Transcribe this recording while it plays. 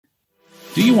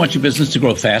Do you want your business to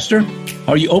grow faster?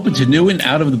 Are you open to new and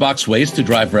out-of-the-box ways to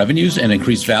drive revenues and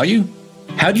increase value?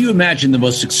 How do you imagine the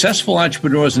most successful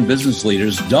entrepreneurs and business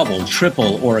leaders double,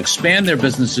 triple, or expand their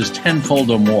businesses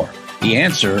tenfold or more? The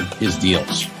answer is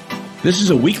Deals. This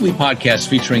is a weekly podcast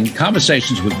featuring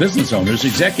conversations with business owners,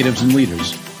 executives, and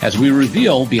leaders as we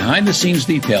reveal behind-the-scenes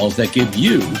details that give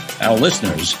you, our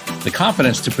listeners, the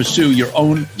confidence to pursue your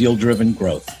own deal-driven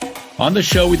growth. On the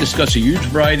show, we discuss a huge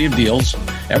variety of deals,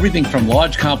 everything from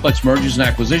large, complex mergers and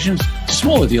acquisitions to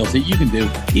smaller deals that you can do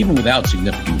even without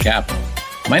significant capital.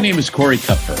 My name is Corey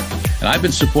Kupfer, and I've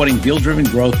been supporting deal-driven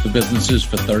growth for businesses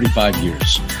for 35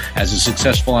 years as a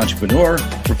successful entrepreneur,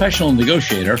 professional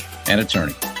negotiator, and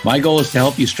attorney. My goal is to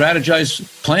help you strategize,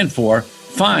 plan for,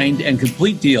 find, and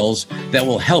complete deals that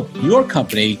will help your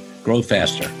company grow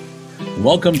faster.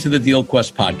 Welcome to the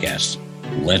DealQuest Podcast.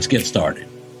 Let's get started.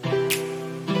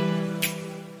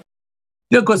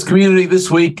 DealQuest Community, this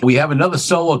week, we have another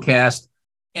solo cast,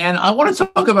 and I want to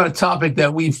talk about a topic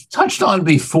that we've touched on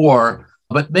before,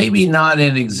 but maybe not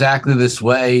in exactly this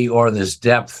way or this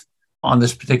depth on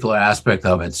this particular aspect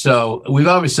of it. So we've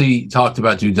obviously talked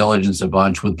about due diligence a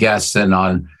bunch with guests and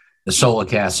on the solo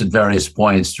cast at various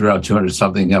points throughout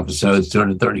 200-something episodes,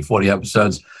 230, 40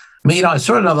 episodes. I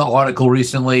saw another article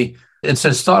recently. It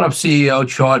says startup CEO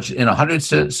charged in a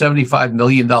 $175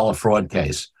 million fraud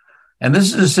case. And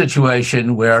this is a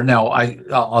situation where now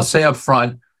I'll say up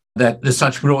front that this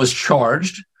entrepreneur was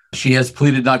charged. She has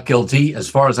pleaded not guilty. As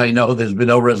far as I know, there's been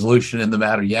no resolution in the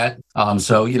matter yet.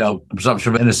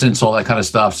 Presumption of innocence, all that kind of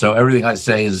stuff. So everything I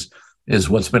say is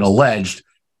what's been alleged.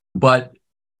 But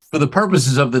for the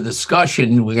purposes of the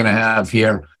discussion we're going to have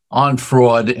here on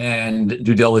fraud and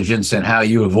due diligence and how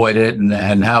you avoid it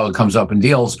and how it comes up in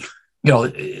deals,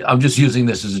 I'm just using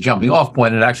this as a jumping off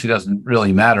point. It actually doesn't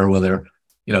really matter whether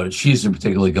she's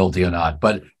particularly guilty or not.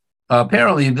 But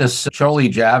apparently this Charlie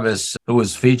Javis, who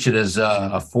was featured as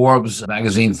a Forbes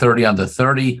magazine 30 under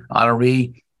 30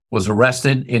 honoree, was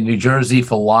arrested in New Jersey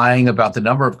for lying about the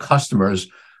number of customers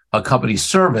a company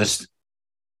serviced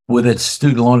with its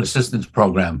student loan assistance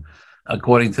program,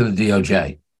 according to the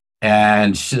DOJ.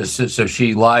 And so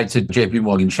she lied to JP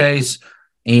Morgan Chase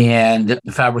and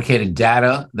fabricated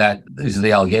data, these are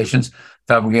the allegations,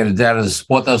 fabricated data to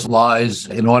support those lies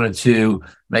in order to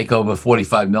make over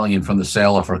 $45 million from the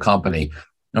sale of her company.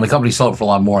 And the company sold for a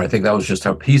lot more. I think that was just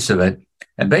her piece of it.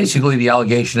 And basically the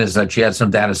allegation is that she had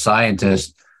some data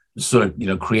scientists sort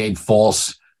of, create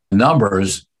false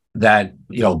numbers that,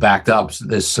 backed up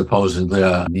this supposed,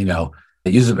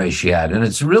 user base she had. And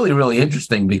it's really, really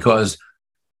interesting because,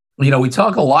 we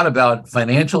talk a lot about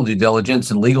financial due diligence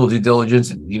and legal due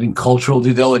diligence and even cultural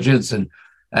due diligence and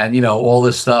all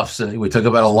this stuff. So we talk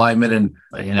about alignment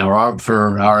and,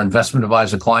 for our investment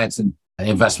advisor clients and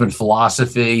investment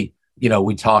philosophy.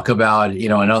 We talk about,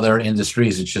 in other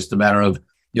industries, it's just a matter of,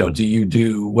 do you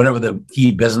do whatever the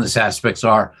key business aspects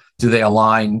are? Do they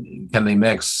align? Can they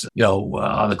mix,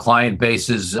 on the client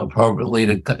basis appropriately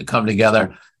to come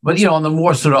together? But, on the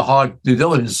more sort of hard due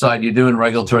diligence side, you're doing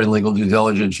regulatory and legal due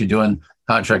diligence, you're doing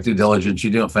contract due diligence,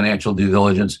 you're doing financial due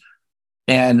diligence.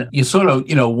 And you sort of,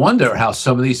 wonder how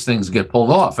some of these things get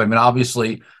pulled off. I mean,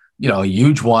 obviously, a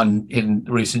huge one in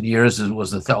recent years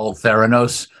was the whole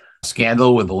Theranos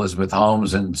scandal with Elizabeth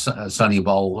Holmes and Sunny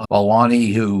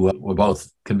Balwani, who were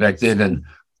both convicted and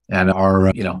are,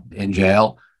 in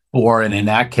jail. And in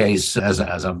that case,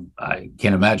 I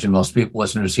can't imagine most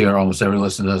listeners here, almost every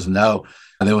listener doesn't know,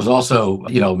 there was also,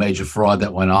 major fraud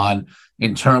that went on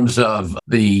in terms of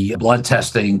the blood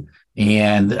testing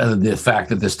and the fact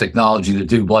that this technology to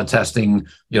do blood testing,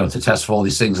 to test for all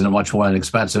these things in a much more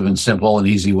inexpensive and simple and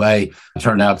easy way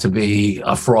turned out to be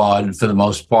a fraud for the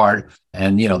most part.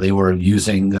 And, they were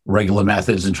using regular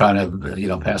methods and trying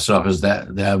to, pass it off as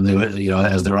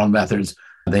as their own methods.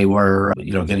 They were,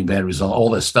 getting bad results,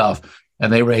 all this stuff.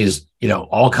 And they raised,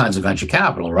 all kinds of venture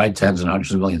capital, right? Tens and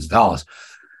hundreds of millions of dollars.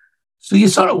 So you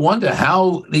sort of wonder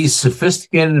how these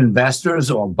sophisticated investors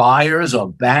or buyers or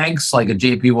banks like a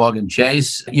JP Morgan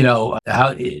Chase,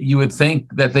 how you would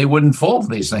think that they wouldn't fall for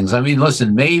these things. I mean,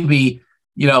 listen, maybe,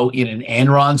 in an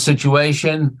Enron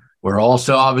situation where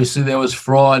also obviously there was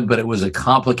fraud, but it was a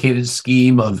complicated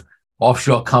scheme of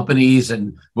offshore companies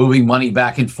and moving money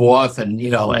back and forth and,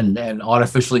 and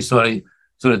artificially sort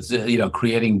of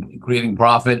creating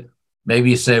profit.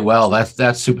 Maybe you say, well,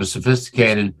 that's super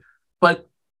sophisticated, but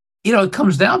it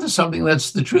comes down to something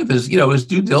that's the truth is,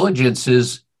 due diligence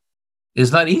is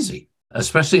not easy,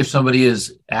 especially if somebody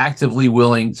is actively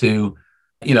willing to,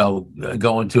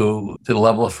 go into the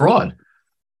level of fraud.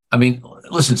 I mean,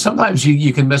 listen, sometimes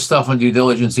you can miss stuff on due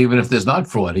diligence, even if there's not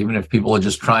fraud, even if people are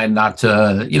just trying not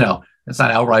to, it's not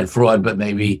outright fraud, but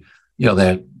maybe,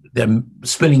 they're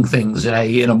spinning things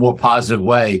in a more positive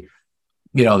way,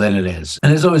 than it is.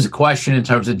 And there's always a question in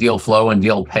terms of deal flow and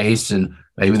deal pace. And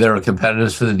maybe there are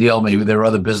competitors for the deal. Maybe there are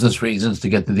other business reasons to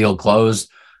get the deal closed,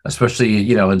 especially,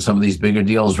 in some of these bigger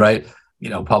deals, right?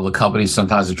 Public companies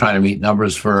sometimes are trying to meet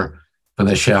numbers for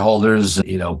their shareholders.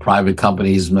 Private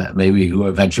companies, maybe who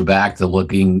are venture backed, they're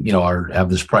looking, or have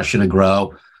this pressure to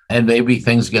grow. And maybe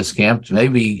things get scammed.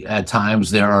 Maybe at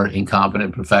times there are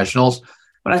incompetent professionals.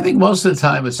 But I think most of the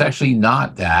time it's actually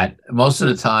not that. Most of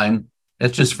the time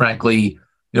it's just frankly,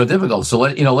 difficult. So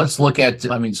let's look at,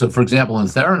 so for example, in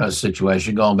Theranos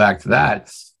situation, going back to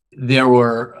that, there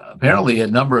were apparently a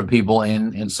number of people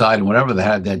inside and whatever that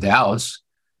had their doubts.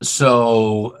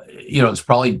 So, it's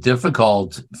probably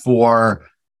difficult for,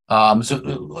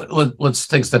 let's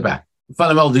take a step back.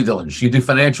 Fundamental due diligence. You do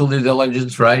financial due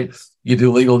diligence, right? You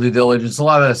do legal due diligence. A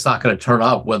lot of that's not going to turn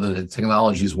up whether the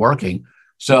technology is working.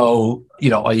 So,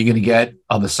 are you going to get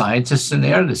other scientists in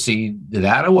there to see the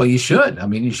data? Well, you should.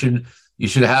 You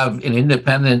should have an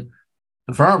independent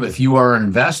firm. If you are an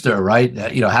investor, right,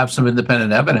 have some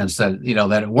independent evidence that,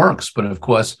 that it works. But of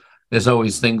course, there's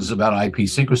always things about IP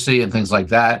secrecy and things like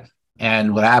that.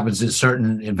 And what happens is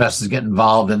certain investors get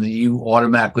involved and you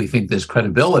automatically think there's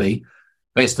credibility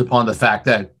based upon the fact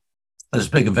that this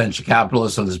big venture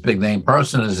capitalist or this big name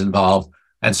person is involved.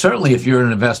 And certainly if you're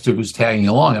an investor who's tagging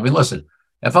along, listen,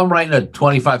 if I'm writing a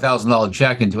 $25,000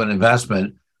 check into an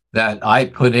investment that I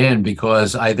put in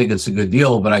because I think it's a good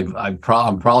deal, but I'm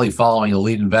probably following a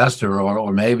lead investor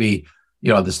or maybe,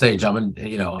 at the stage I'm in,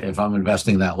 if I'm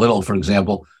investing that little, for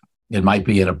example, it might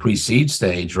be at a pre-seed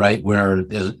stage, right, where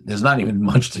there's not even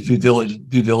much to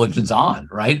due diligence on,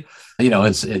 right?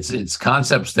 It's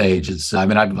concept stage. I've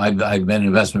made an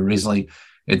investment recently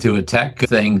into a tech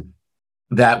thing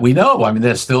that we know.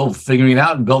 They're still figuring it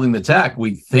out and building the tech.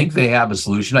 We think they have a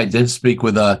solution. I did speak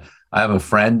with I have a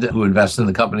friend who invests in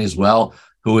the company as well,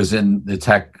 who is in the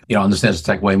tech, understands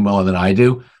the tech way more than I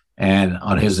do. And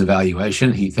on his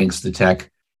evaluation, he thinks the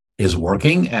tech is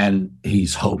working and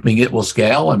he's hoping it will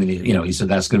scale. He said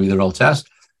that's going to be the real test.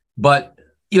 But,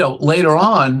 later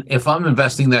on, if I'm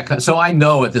investing so I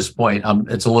know at this point,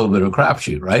 it's a little bit of a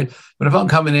crapshoot, right? But if I'm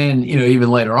coming in, even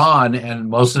later on, and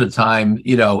most of the time,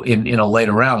 in a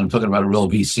later round, I'm talking about a real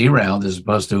VC round as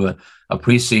opposed to a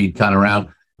pre-seed kind of round,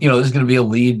 there's going to be a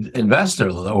lead investor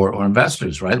or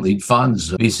investors, right? Lead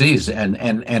funds, VCs.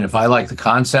 And if I like the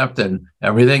concept and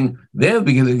everything, they're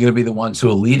going to be the ones who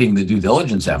are leading the due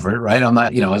diligence effort, right? I'm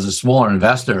not, as a smaller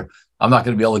investor, I'm not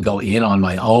going to be able to go in on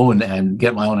my own and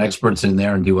get my own experts in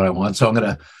there and do what I want. So I'm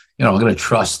going to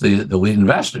trust the lead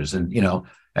investors and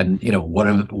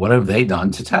what have they done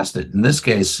to test it? In this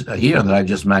case here that I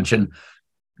just mentioned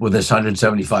with this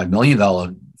 $175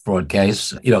 million fraud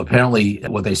case, apparently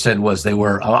what they said was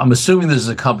I'm assuming this is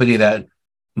a company that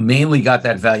mainly got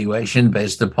that valuation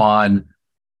based upon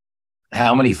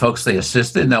how many folks they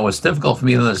assisted. Now, it's difficult for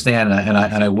me to understand, and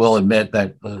I will admit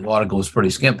that the article was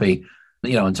pretty skimpy,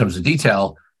 in terms of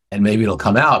detail, and maybe it'll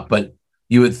come out. But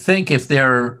you would think if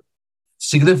they're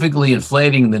significantly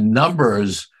inflating the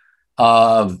numbers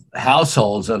of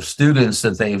households, of students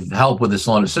that they've helped with this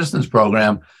loan assistance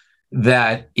program,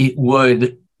 that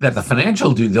the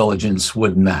financial due diligence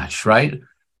would match, right? In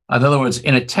other words,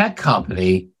 in a tech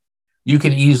company, you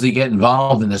can easily get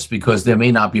involved in this because there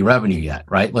may not be revenue yet,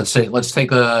 right? Let's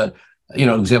take a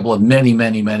example of many,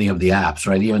 many, many of the apps,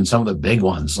 right? Even some of the big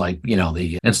ones like, the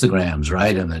Instagrams,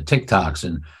 right? And the TikToks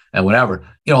and whatever.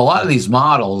 A lot of these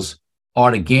models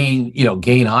are to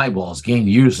gain eyeballs, gain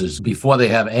users before they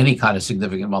have any kind of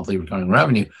significant monthly recurring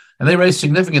revenue. And they raise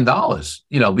significant dollars,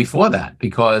 before that,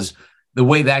 because the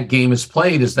way that game is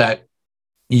played is that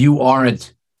you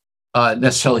aren't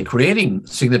necessarily creating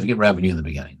significant revenue in the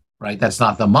beginning, right? That's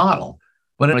not the model.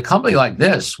 But in a company like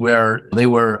this, where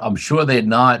I'm sure they're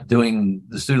not doing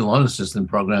the student loan assistance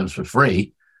programs for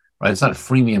free, right? It's not a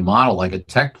freemium model like a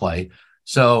tech play.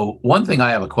 So one thing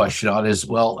I have a question on is,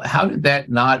 well, how did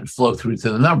that not flow through to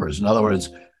the numbers? In other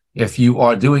words, if you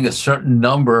are doing a certain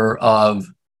number of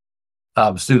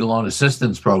student loan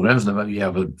assistance programs, you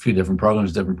have a few different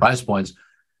programs, different price points,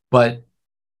 but,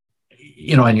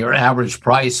 and your average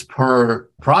price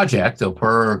per project or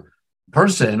per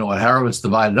person or however it's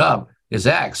divided up is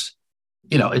X,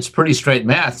 it's pretty straight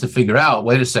math to figure out,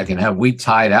 wait a second, have we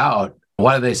tied out?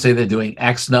 Why do they say they're doing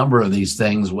X number of these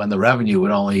things when the revenue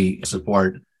would only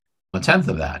support a tenth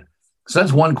of that? So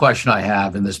that's one question I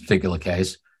have in this particular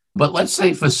case. But let's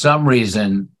say for some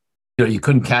reason, you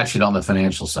couldn't catch it on the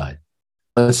financial side.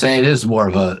 Let's say it is more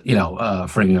of a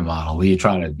freemium model where you're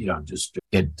trying to, just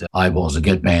get eyeballs or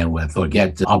get bandwidth or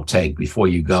get uptake before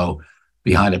you go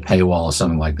behind a paywall or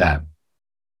something like that.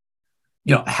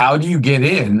 How do you get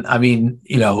in? I mean,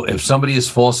 if somebody is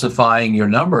falsifying your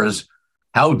numbers,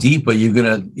 how deep are you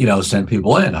going to, send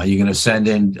people in? Are you going to send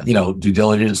in, due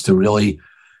diligence to really,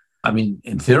 I mean,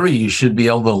 in theory, you should be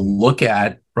able to look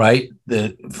at, right,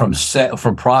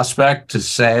 from prospect to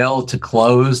sale to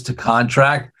close to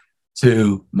contract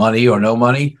to money or no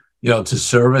money, to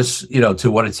service,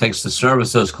 to what it takes to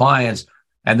service those clients.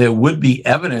 And there would be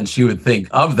evidence, you would think,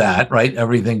 of that, right?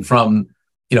 Everything from,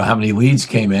 how many leads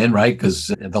came in, right? Because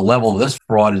at the level of this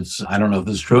fraud, I don't know if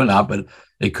this is true or not, but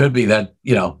it could be that,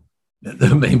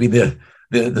 maybe the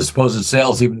supposed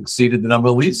sales even exceeded the number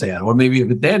of leads they had. Or maybe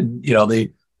if it did,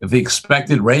 if the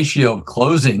expected ratio of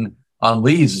closing on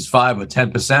leads is 5 or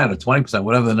 10% or 20%,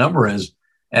 whatever the number is,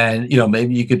 and,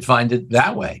 maybe you could find it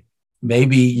that way.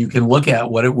 Maybe you can look at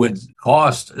what it would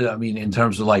cost, I mean, in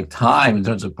terms of like time, in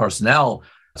terms of personnel,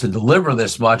 to deliver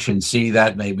this much, and see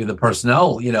that maybe the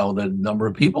personnel, the number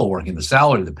of people working, the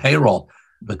salary, the payroll,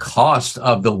 the cost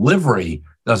of delivery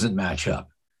doesn't match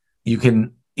up. You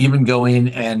can even go in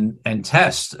and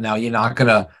test. Now, you're not going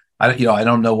to, I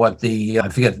don't know what I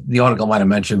forget, the article might have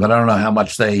mentioned, but I don't know how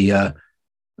much they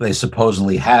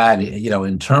supposedly had,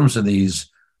 in terms of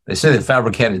these. They say they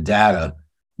fabricated data,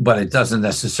 but it doesn't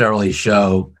necessarily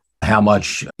show how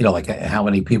much, like how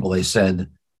many people they said.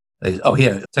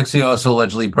 Texas also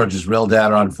allegedly purchased real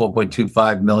data on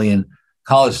 4.25 million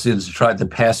college students who tried to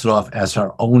pass it off as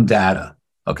her own data.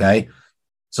 Okay.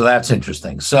 So that's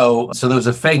interesting. So there's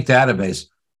a fake database.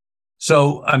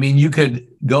 So, I mean, you could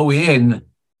go in,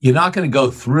 you're not going to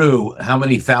go through how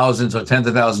many thousands or tens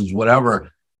of thousands,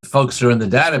 whatever folks are in the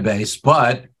database,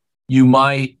 but you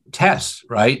might test,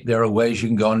 right? There are ways you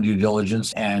can go into due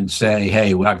diligence and say,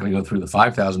 hey, we're not going to go through the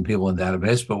 5,000 people in the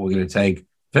database, but we're going to take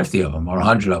 50 of them or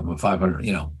 100 of them or 500,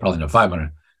 probably not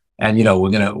 500. And,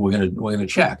 we're going to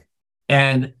check.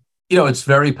 And, it's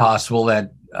very possible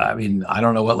that, I mean, I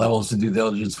don't know what levels of due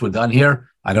diligence were done here.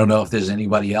 I don't know if there's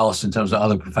anybody else in terms of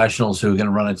other professionals who are going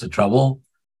to run into trouble,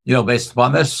 based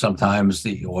upon this. Sometimes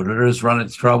the auditors run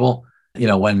into trouble,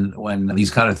 when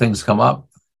these kind of things come up.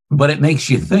 But it makes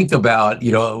you think about,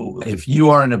 if you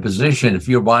are in a position, if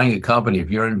you're buying a company, if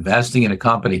you're investing in a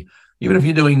company, even if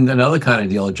you're doing another kind of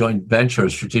deal, a joint venture, a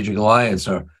strategic alliance,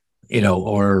 or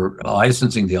a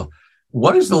licensing deal,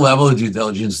 what is the level of due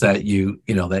diligence that you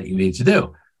need to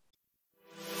do?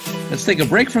 Let's take a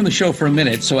break from the show for a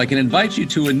minute so I can invite you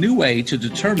to a new way to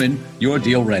determine your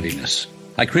deal readiness.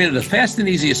 I created a fast and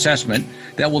easy assessment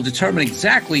that will determine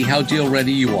exactly how deal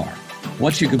ready you are.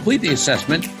 Once you complete the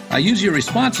assessment, I use your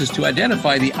responses to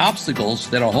identify the obstacles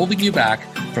that are holding you back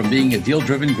from being a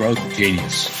deal-driven growth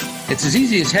genius. It's as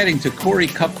easy as heading to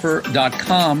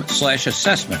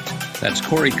CoreyKupfer.com/assessment. That's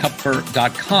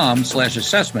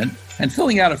CoreyKupfer.com/assessment and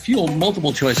filling out a few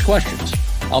multiple choice questions.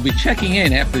 I'll be checking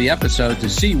in after the episode to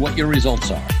see what your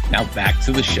results are. Now back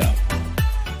to the show.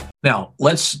 Now,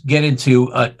 let's get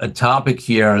into a topic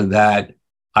here that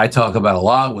I talk about a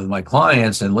lot with my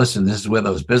clients. And listen, this is where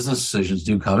those business decisions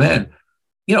do come in.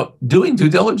 Doing due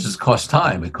diligence costs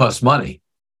time. It costs money.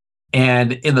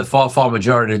 And in the far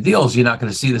majority of deals, you're not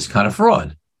going to see this kind of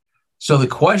fraud. So the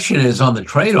question is on the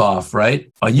trade-off,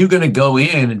 right? Are you going to go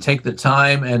in and take the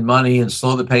time and money and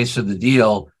slow the pace of the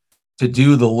deal to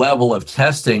do the level of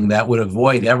testing that would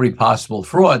avoid every possible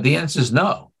fraud? The answer is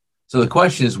no. So the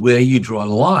question is where you draw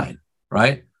the line,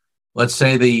 right? Let's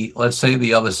say the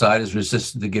other side is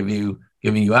resistant to giving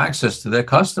you access to their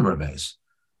customer base,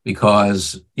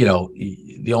 because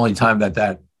the only time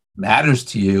that matters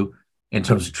to you in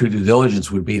terms of true due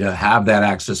diligence would be to have that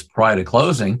access prior to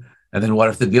closing. And then what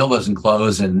if the deal doesn't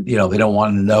close and they don't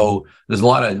want to know? There's a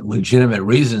lot of legitimate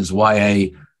reasons why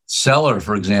a seller,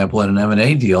 for example, in an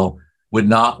M&A deal would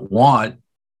not want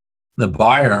the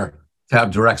buyer to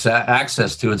have direct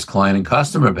access to its client and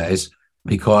customer base,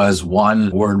 because one,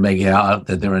 word may get out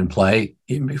that they're in play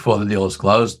even before the deal is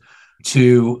closed.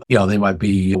 Two, they might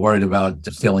be worried about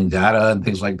stealing data and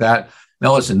things like that.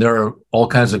 Now, listen, there are all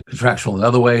kinds of contractual and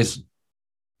other ways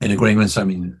in agreements. I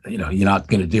mean, you're not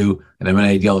going to do an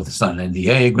M&A deal if it's not an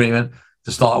NDA agreement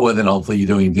to start with, and hopefully you're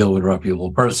doing a deal with a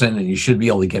reputable person, and you should be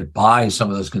able to get by some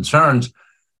of those concerns.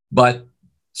 But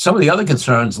some of the other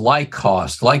concerns, like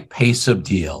cost, like pace of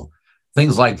deal,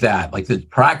 things like that, like the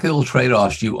practical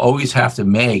trade-offs you always have to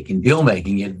make in deal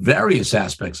making in various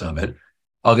aspects of it,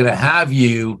 are going to have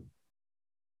you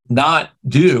not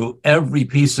do every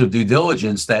piece of due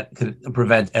diligence that could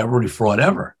prevent every fraud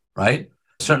ever, right?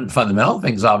 Certain fundamental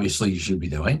things, obviously, you should be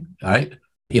doing, right?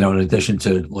 In addition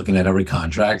to looking at every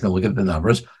contract and looking at the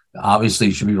numbers, obviously,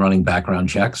 you should be running background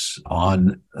checks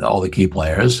on all the key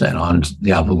players and on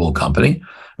the applicable company,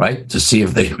 right? To see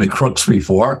if they've been crooks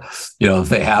before, if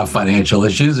they have financial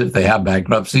issues, if they have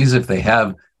bankruptcies, if they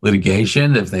have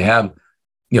litigation, if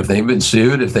they've been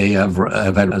sued, if they have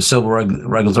had a civil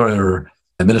regulatory or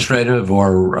administrative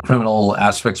or criminal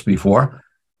aspects before.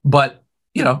 But,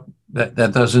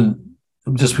 that doesn't,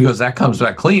 just because that comes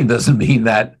back clean doesn't mean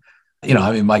that,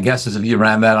 my guess is if you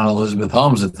ran that on Elizabeth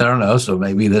Holmes at Theranos, or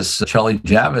maybe this Charlie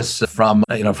Javis from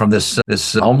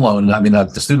this home loan, not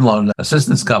the student loan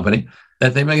assistance company,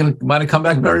 that they might have come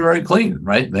back very, very clean,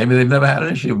 right? Maybe they've never had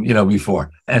an issue, before.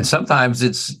 And sometimes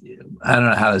I don't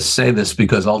know how to say this,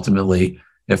 because ultimately,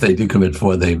 if they do commit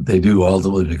fraud, they do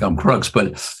ultimately become crooks.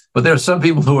 But there are some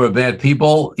people who are bad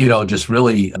people, just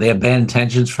really, they have bad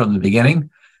intentions from the beginning.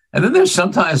 And then there's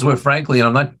sometimes where, frankly, and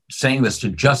I'm not saying this to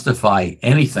justify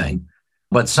anything,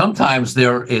 but sometimes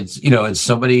it's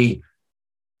somebody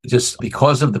just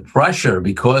because of the pressure,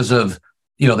 because of,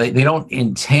 they don't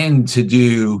intend to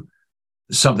do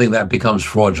something that becomes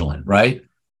fraudulent, right?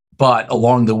 But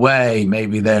along the way,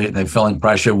 maybe they're feeling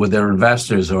pressure with their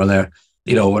investors or their,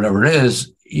 whatever it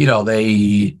is,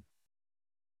 they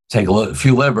take a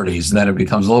few liberties and then it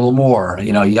becomes a little more.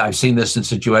 I've seen this in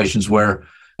situations where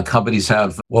companies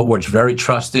have which very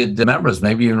trusted members,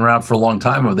 maybe even around for a long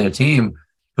time, of their team,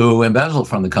 who embezzled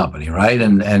from the company, right?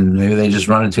 And maybe they just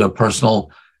run into a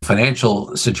personal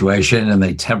financial situation and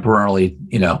they temporarily,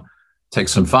 take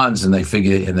some funds and they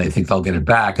think they'll get it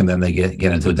back, and then they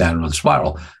get into a downward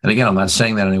spiral. And again, I'm not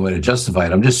saying that in any way to justify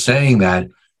it. I'm just saying that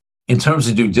in terms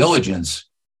of due diligence,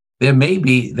 there may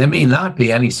not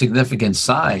be any significant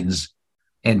signs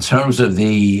in terms of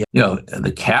the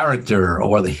character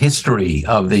or the history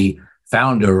of the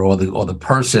founder or the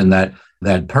person that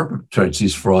perpetrates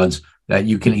these frauds that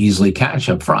you can easily catch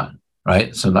up front,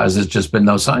 right? Sometimes there's just been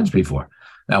no signs before.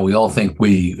 Now, we all think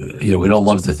we don't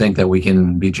love to think that we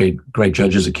can be great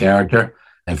judges of character.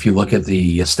 If you look at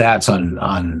the stats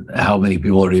on how many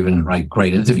people are even write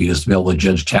great interviews to be able to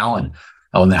judge talent,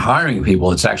 when they're hiring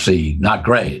people, it's actually not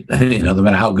great. No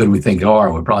matter how good we think they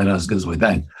are, we're probably not as good as we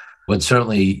think. But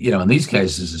certainly, in these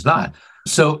cases, it's not.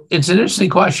 So it's an interesting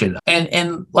question.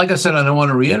 And like I said, I don't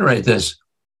want to reiterate this.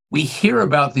 We hear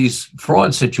about these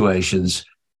fraud situations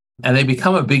and they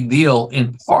become a big deal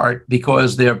in part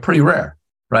because they're pretty rare,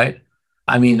 right?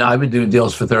 I've been doing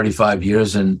deals for 35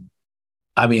 years. And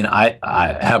we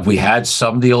had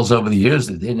some deals over the years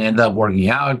that didn't end up working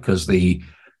out because the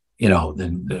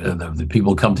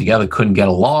people come together couldn't get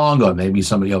along, or maybe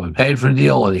somebody overpaid for a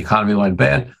deal or the economy went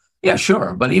bad. Yeah,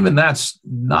 sure. But even that's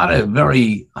not a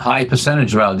very high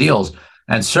percentage of our deals.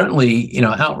 And certainly,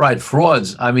 outright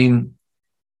frauds, I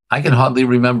can hardly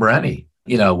remember any,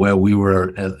 where we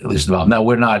were at least involved. Now,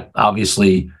 we're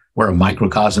a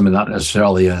microcosm and not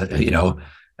necessarily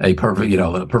a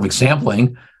perfect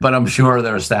sampling, but I'm sure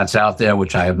there are stats out there,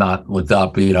 which I have not looked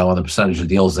up, on the percentage of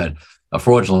deals that are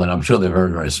fraudulent. I'm sure they're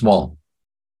very, very small.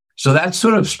 So that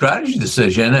sort of strategy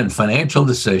decision and financial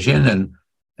decision,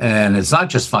 and it's not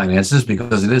just finances,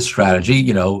 because it is strategy,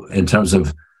 in terms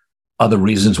of other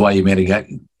reasons why you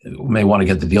may want to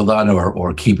get the deal done,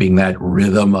 or keeping that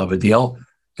rhythm of a deal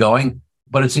going.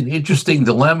 But it's an interesting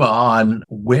dilemma on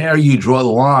where you draw the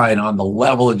line on the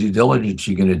level of due diligence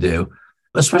you're going to do,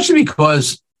 especially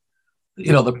because,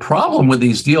 the problem with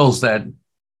these deals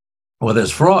where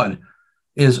there's fraud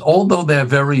is, although they're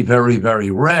very, very,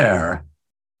 very rare,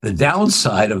 the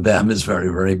downside of them is very,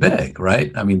 very big,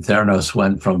 right? Theranos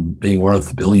went from being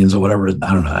worth billions or whatever, I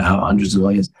don't know, hundreds of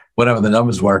millions, whatever the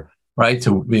numbers were, right,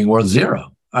 to being worth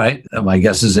zero, right? And my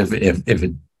guess is if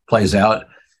it plays out,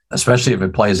 especially if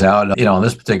it plays out, on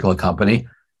this particular company,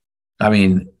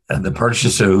 the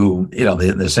purchaser who,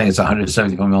 they're saying it's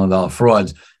 $174 million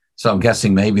frauds. So I'm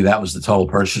guessing maybe that was the total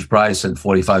purchase price, and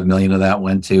 45 million of that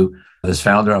went to this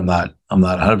founder. I'm not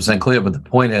 100% clear, but the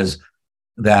point is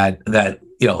that they're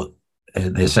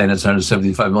saying it's a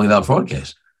 $175 million fraud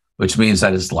case, which means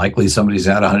that it's likely somebody's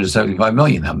out $175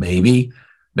 million. Now, maybe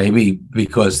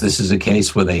because this is a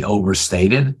case where they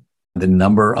overstated the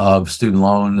number of student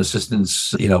loan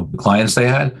assistance, clients they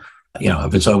had.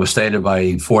 If it's overstated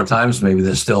by 4 times, maybe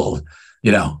there's still,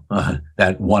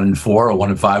 that 1 in 4 or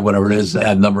 1 in 5, whatever it is,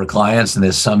 that number of clients, and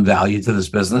there's some value to this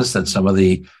business that some of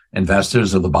the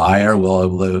investors or the buyer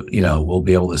will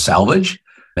be able to salvage.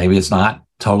 Maybe it's not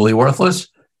totally worthless,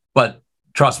 but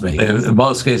trust me, in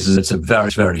most cases, it's a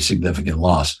very, very significant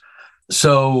loss.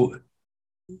 So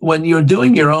when you're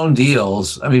doing your own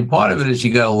deals, part of it is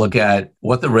you got to look at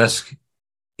what the risk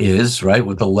is, right?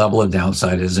 What the level of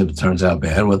downside is if it turns out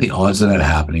bad, what the odds of that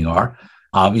happening are.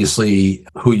 Obviously,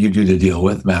 who you do the deal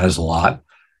with matters a lot,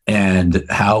 and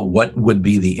what would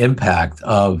be the impact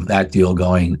of that deal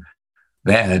going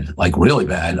bad, like really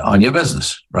bad on your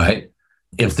business, right?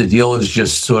 If the deal is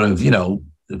just sort of,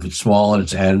 if it's small and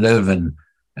it's additive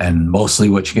and mostly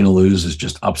what you're going to lose is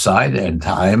just upside and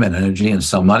time and energy and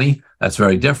some money, that's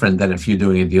very different than if you're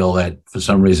doing a deal that for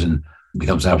some reason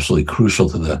becomes absolutely crucial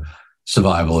to the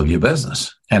survival of your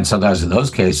business. And sometimes in those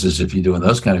cases, if you're doing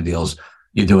those kind of deals,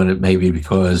 you're doing it maybe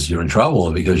because you're in trouble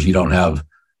or because you don't have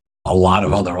a lot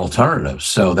of other alternatives.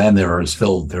 So then there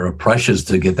are pressures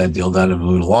to get that deal done and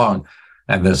move along.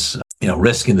 And this,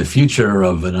 risk in the future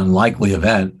of an unlikely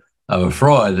event of a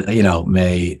fraud,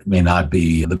 may not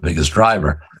be the biggest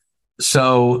driver.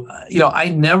 So, I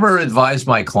never advise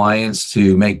my clients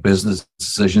to make business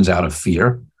decisions out of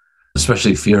fear,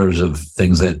 especially fears of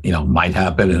things that, might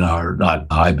happen and are not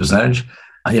high percentage.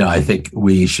 I think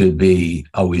we should be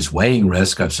always weighing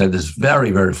risk. I've said this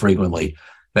very, very frequently,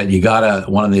 that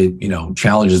one of the,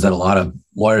 challenges that a lot of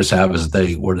lawyers have is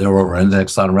they're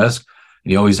over-indexed on risk.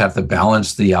 You always have to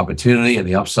balance the opportunity and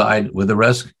the upside with the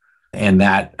risk. And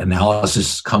that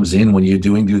analysis comes in when you're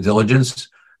doing due diligence.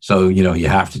 So, you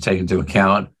have to take into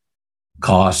account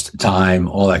cost, time,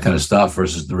 all that kind of stuff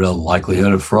versus the real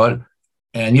likelihood of fraud.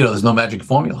 And, there's no magic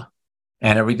formula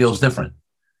and every deal is different.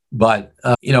 But,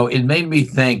 it made me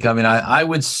think, I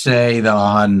would say that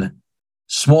on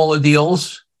smaller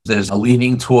deals, there's a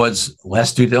leaning towards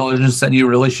less due diligence than you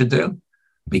really should do,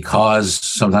 because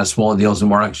sometimes smaller deals are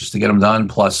more anxious to get them done.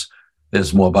 Plus,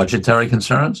 there's more budgetary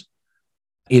concerns.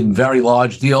 In very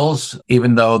large deals,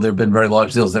 even though there have been very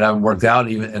large deals that haven't worked out,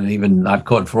 even not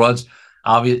caught frauds,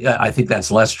 obviously, I think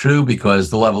that's less true because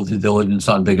the level of due diligence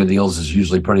on bigger deals is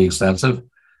usually pretty extensive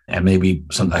and maybe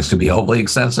sometimes can be overly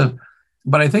extensive.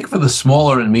 But I think for the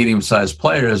smaller and medium-sized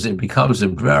players, it becomes a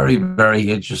very, very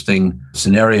interesting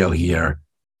scenario here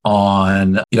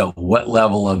on, what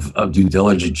level of due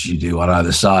diligence you do on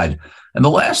either side. And the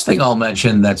last thing I'll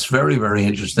mention that's very, very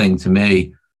interesting to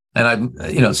me, and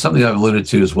something I've alluded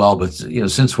to as well, but,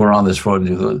 since we're on this fraud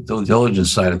and due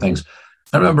diligence side of things,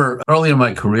 I remember early in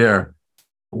my career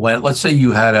when, let's say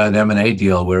you had an M&A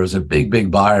deal where it was a big, big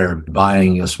buyer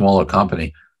buying a smaller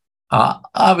company.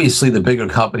 Obviously, the bigger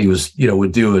company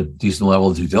would do a decent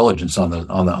level of due diligence on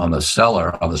the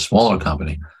seller, on the smaller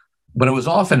company, but it was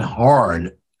often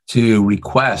hard to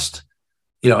request,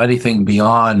 anything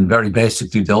beyond very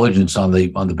basic due diligence on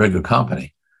the bigger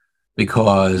company,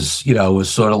 because it was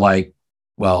sort of like,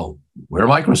 well, we're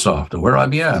Microsoft or we're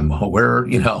IBM or we're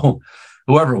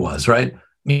whoever it was, right?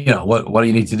 What do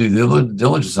you need to do due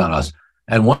diligence on us?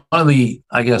 And one of the,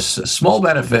 I guess, small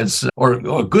benefits or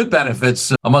good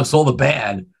benefits amongst all the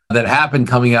bad that happened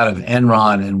coming out of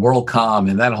Enron and WorldCom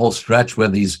and that whole stretch where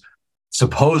these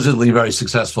supposedly very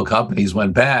successful companies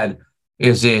went bad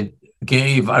is it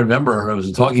gave, I remember it was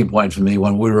a talking point for me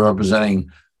when we were representing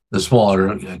the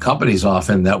smaller companies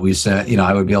often that we said,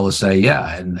 I would be able to say,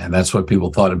 yeah, and that's what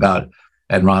people thought about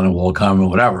Enron and WorldCom or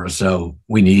whatever. So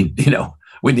we need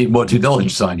more due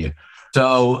diligence on you.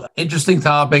 So interesting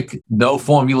topic, no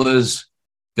formulas,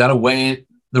 got to weigh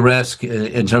the risk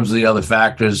in terms of the other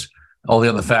factors, all the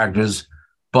other factors.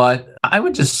 But I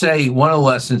would just say one of the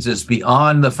lessons is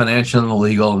beyond the financial and the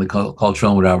legal and the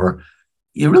cultural and whatever,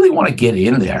 you really want to get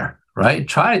in there, right?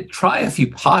 Try if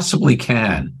you possibly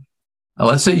can.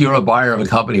 Let's say you're a buyer of a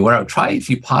company, whatever, try if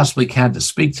you possibly can to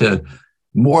speak to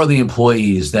more of the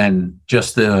employees than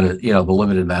just the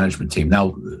limited management team.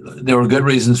 Now, there were good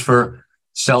reasons for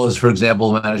sellers, for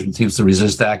example, management teams to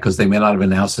resist that because they may not have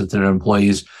announced it to their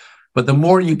employees. But the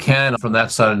more you can from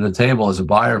that side of the table as a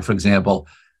buyer, for example,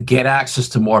 get access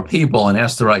to more people and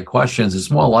ask the right questions,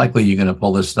 it's more likely you're going to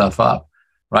pull this stuff up,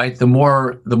 right? The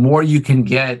more you can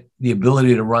get the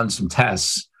ability to run some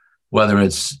tests, whether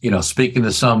it's, speaking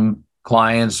to some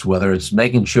clients, whether it's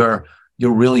making sure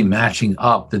you're really matching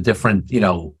up the different,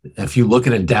 if you look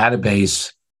at a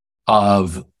database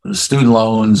of student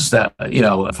loans that,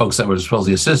 folks that were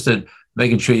supposedly assisted,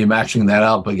 making sure you're matching that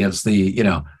up against the,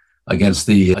 against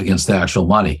the actual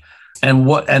money. And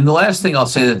the last thing I'll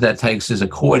say that takes is a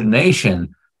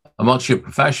coordination amongst your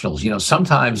professionals.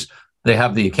 Sometimes they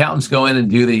have the accountants go in and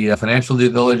do the financial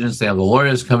due diligence. They have the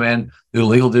lawyers come in, do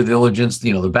legal due diligence.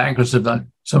 The bankers have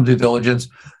done some due diligence.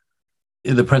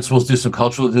 The principals do some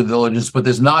cultural due diligence, but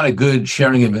there's not a good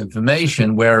sharing of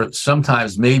information where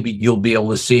sometimes maybe you'll be able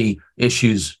to see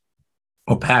issues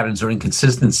or patterns or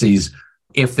inconsistencies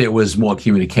if there was more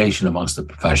communication amongst the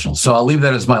professionals. So I'll leave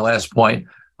that as my last point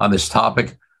on this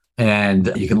topic.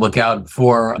 And you can look out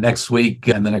for next week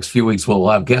and the next few weeks, we'll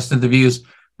have guest interviews.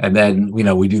 And then,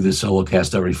 we do this solo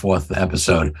cast every fourth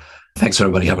episode. Thanks,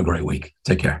 everybody. Have a great week.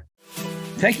 Take care.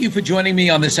 Thank you for joining me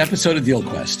on this episode of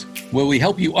DealQuest, where we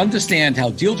help you understand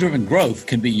how deal-driven growth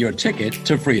can be your ticket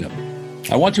to freedom.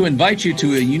 I want to invite you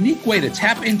to a unique way to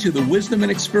tap into the wisdom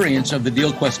and experience of the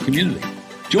DealQuest community.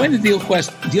 Join the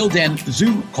DealQuest Deal Den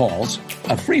Zoom calls,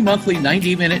 a free monthly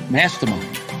 90-minute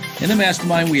mastermind. In the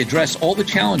mastermind, we address all the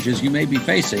challenges you may be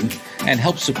facing and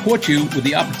help support you with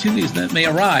the opportunities that may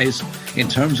arise in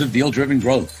terms of deal-driven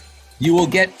growth. You will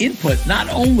get input not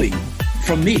only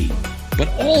from me, but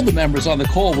all the members on the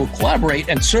call will collaborate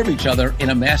and serve each other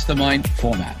in a mastermind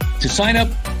format. To sign up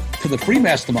for the free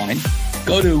mastermind,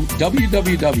 go to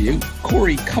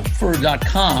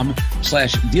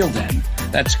www.corykupfer.com/dealden.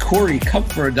 That's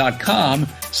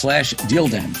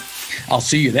corykupfer.com/dealden. I'll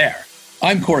see you there.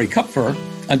 I'm Corey Kupfer.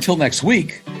 Until next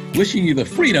week, wishing you the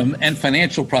freedom and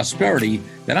financial prosperity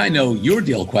that I know your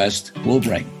DealQuest will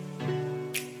bring.